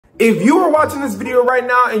If you are watching this video right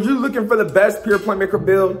now and you're looking for the best pure playmaker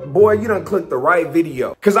build, boy, you done clicked the right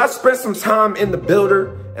video. Cause I spent some time in the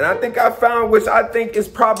builder and I think I found which I think is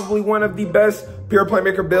probably one of the best pure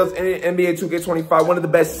playmaker builds in NBA 2K25. One of the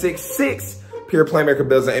best 6'6" pure playmaker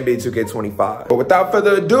builds in NBA 2K25. But without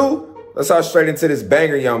further ado, let's hop straight into this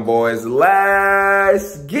banger, young boys.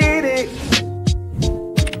 Let's get it.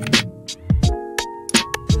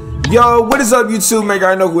 Yo, what is up, YouTube? Maker,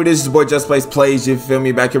 I know who it is. It's your boy JustBlazePlaysK. You feel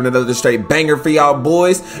me? Back here with another straight banger for y'all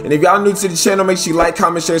boys. And if y'all new to the channel, make sure you like,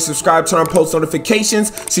 comment, share, subscribe, turn on post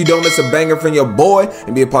notifications so you don't miss a banger from your boy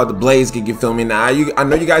and be a part of the Blaze Geek. You feel me? Now, I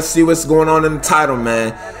know you guys see what's going on in the title,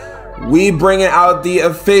 man. We bringing out the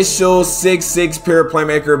official 6'6" pure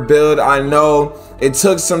playmaker build. I know it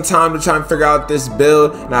took some time to try and figure out this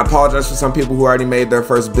build, and I apologize for some people who already made their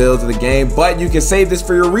first builds of the game, but you can save this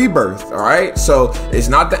for your rebirth, all right? So it's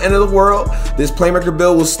not the end of the world. This playmaker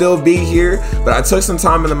build will still be here, but I took some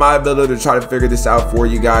time in the My Builder to try to figure this out for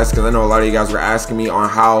you guys, because I know a lot of you guys were asking me on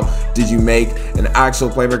how did you make an actual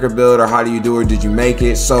playmaker build, or how do you do it, did you make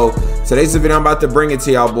it? So today's the video I'm about to bring it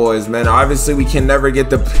to y'all boys, man. Obviously, we can never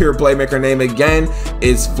get the pure playmaker name again.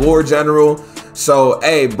 It's Floor General. So,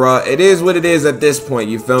 hey, bro, it is what it is at this point,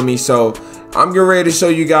 you feel me? So, I'm getting ready to show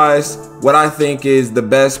you guys what I think is the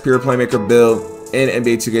best pure playmaker build in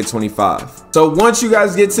NBA 2K25. So, once you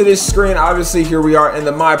guys get to this screen, obviously, here we are in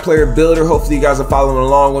the My Player Builder. Hopefully, you guys are following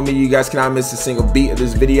along with me. You guys cannot miss a single beat of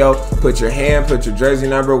this video. Put your hand, put your jersey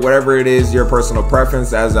number, whatever it is, your personal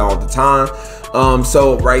preference, as all the time.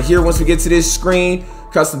 So, right here, once we get to this screen,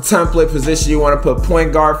 custom template position, you want to put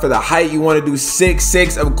point guard. For the height, you want to do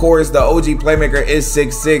 6'6". Of course, the OG playmaker is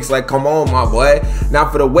 6'6". Like, come on, my boy. Now,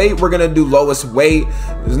 for the weight, we're going to do lowest weight.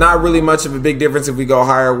 There's not really much of a big difference if we go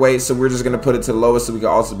higher weight, so we're just going to put it to the lowest so we can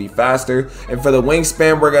also be faster. And for the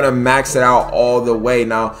wingspan, we're going to max it out all the way.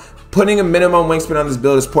 Now, putting a minimum wingspan on this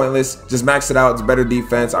build is pointless. Just max it out. It's better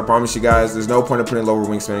defense. I promise you guys, there's no point in putting lower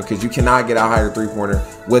wingspan because you cannot get a higher three-pointer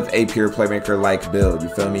with a pure playmaker-like build. You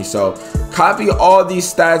feel me? So copy all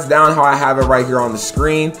these stats down how I have it right here on the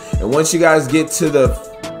screen. And once you guys get to the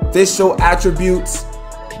official attributes,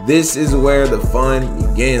 this is where the fun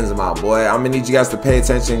begins, my boy. I'm gonna need you guys to pay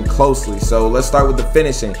attention closely. So let's start with the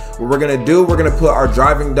finishing. What we're gonna do, we're gonna put our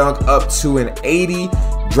driving dunk up to an 80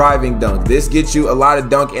 driving dunk. This gets you a lot of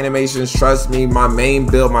dunk animations. Trust me, my main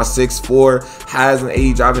build, my 6'4", has an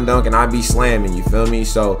 80 driving dunk and I be slamming, you feel me?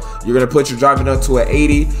 So you're gonna put your driving dunk to an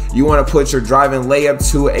 80. You wanna put your driving layup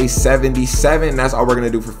to a 77. That's all we're gonna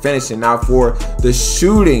do for finishing. Now for the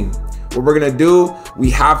shooting, what we're gonna do, we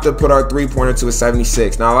have to put our three-pointer to a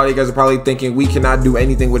 76. Now, a lot of you guys are probably thinking we cannot do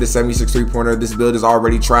anything with a 76 three-pointer. This build is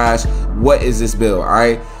already trash. What is this build, all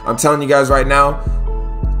right? I'm telling you guys right now,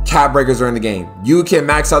 cap breakers are in the game. You can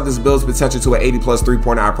max out this build's potential to an 80+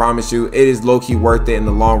 three-pointer. I promise you, it is low-key worth it in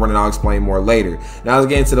the long run, and I'll explain more later. Now let's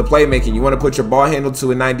get into the playmaking. You want to put your ball handle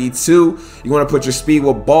to a 92. You want to put your speed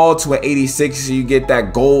with ball to an 86, so you get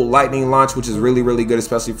that gold lightning launch, which is really, really good,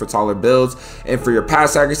 especially for taller builds. And for your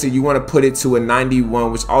pass accuracy, you want to put it to a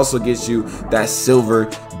 91, which also gets you that silver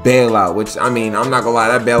bailout, which, I mean, I'm not gonna lie,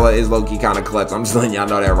 that bailout is low-key kind of clutch. I'm just letting y'all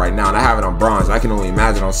know that right now, and I have it on bronze. I can only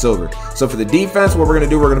imagine on silver. So for the defense, what we're gonna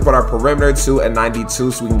do, we're gonna put our perimeter to a 92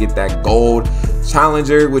 so we can get that gold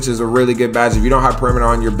challenger, which is a really good badge. If you don't have perimeter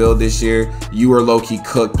on your build this year, you are low-key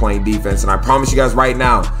cooked playing defense. And I promise you guys right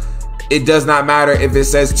now, it does not matter if it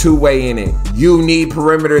says two-way in it. You need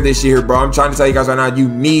perimeter this year, bro. I'm trying to tell you guys right now, you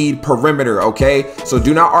need perimeter, okay? So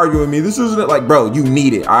do not argue with me. This isn't it. Like, bro, you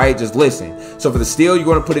need it, all right? Just listen. So for the steal, you're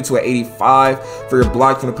going to put it to an 85. For your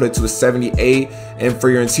block, you're going to put it to a 78. And for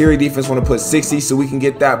your interior defense, you want to put 60 so we can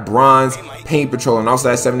get that bronze paint patrol. And also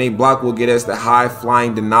that 78 block will get us the high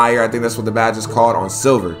flying denier. I think that's what the badge is called on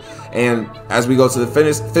silver. And as we go to the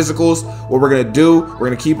physicals, what we're going to do, we're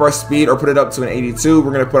going to keep our speed or put it up to an 82.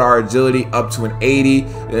 We're going to put our agility up to an 80.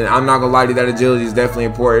 And I'm not going to lie to you, that agility is definitely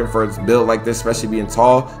important for a build like this, especially being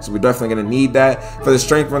tall. So we're definitely going to need that. For the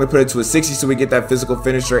strength, we're going to put it to a 60 so we get that physical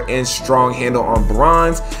finisher and strong handle on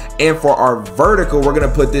bronze. And for our vertical, we're going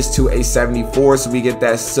to put this to a 74 so we get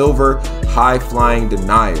that silver high flying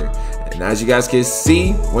denier. And as you guys can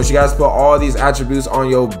see, once you guys put all these attributes on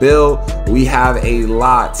your build, we have a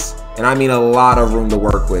lot, and I mean a lot of room to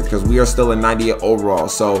work with, because we are still a 98 overall.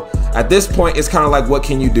 So at this point, it's kind of like, what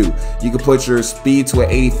can you do? You could put your speed to an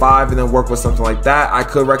 85 and then work with something like that. I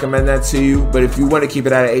could recommend that to you, but if you want to keep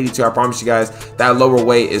it at an 82, I promise you guys that lower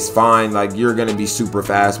weight is fine. Like, you're going to be super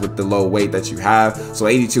fast with the low weight that you have. So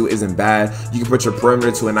 82 isn't bad. You can put your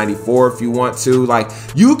perimeter to a 94 if you want to. Like,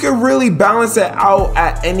 you can really balance it out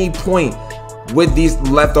at any point. with these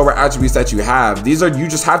leftover attributes that you have. These are, you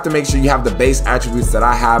just have to make sure you have the base attributes that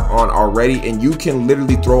I have on already, and you can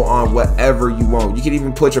literally throw on whatever you want. You can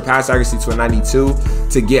even put your pass accuracy to a 92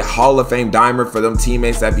 to get Hall of Fame dimer for them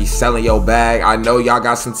teammates that be selling your bag. I know y'all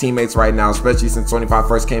got some teammates right now, especially since 25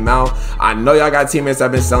 first came out. I know y'all got teammates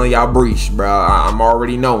that been selling y'all breach, bro. I'm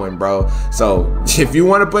already knowing, bro. So if you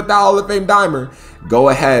want to put that Hall of Fame dimer, go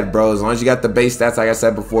ahead, bro. As long as you got the base stats, like I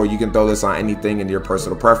said before, you can throw this on anything in your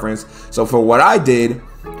personal preference. So for what I did,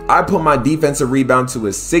 I put my defensive rebound to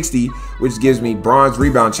a 60, which gives me bronze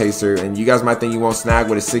rebound chaser. And you guys might think you won't snag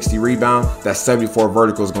with a 60 rebound. That 74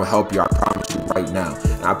 vertical is going to help you, I promise you right now.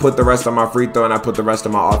 And I put the rest on my free throw, and I put the rest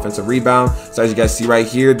on my offensive rebound. So as you guys see right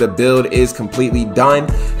here, the build is completely done.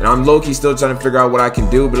 And I'm low-key still trying to figure out what I can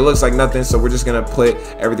do, but it looks like nothing. So we're just going to put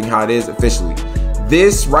everything how it is officially.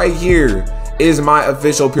 This right here is my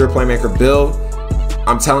official pure playmaker build.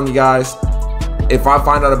 I'm telling you guys, if I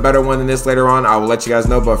find out a better one than this later on, I will let you guys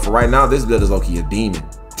know. But for right now, this build is low-key a demon.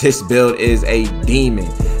 This build is a demon.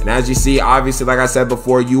 And as you see, obviously, like I said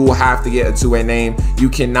before, you will have to get a two-way name. You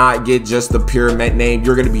cannot get just the pure name.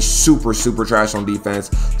 You're going to be super, super trash on defense.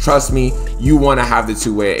 Trust me, you want to have the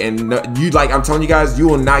two-way. And I'm telling you guys, you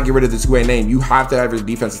will not get rid of the two-way name. You have to have your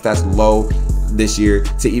defensive stats low this year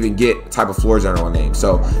to even get type of floor general name.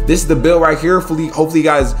 So this is the build right here. Hopefully you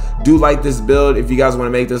guys do like this build. If you guys want to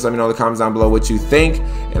make this, let me know in the comments down below what you think.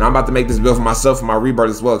 And I'm about to make this build for myself, for my rebirth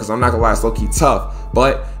as well, because I'm not gonna lie, it's low-key tough.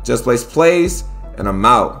 But Just Blaze Plays, and I'm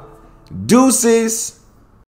out. Deuces.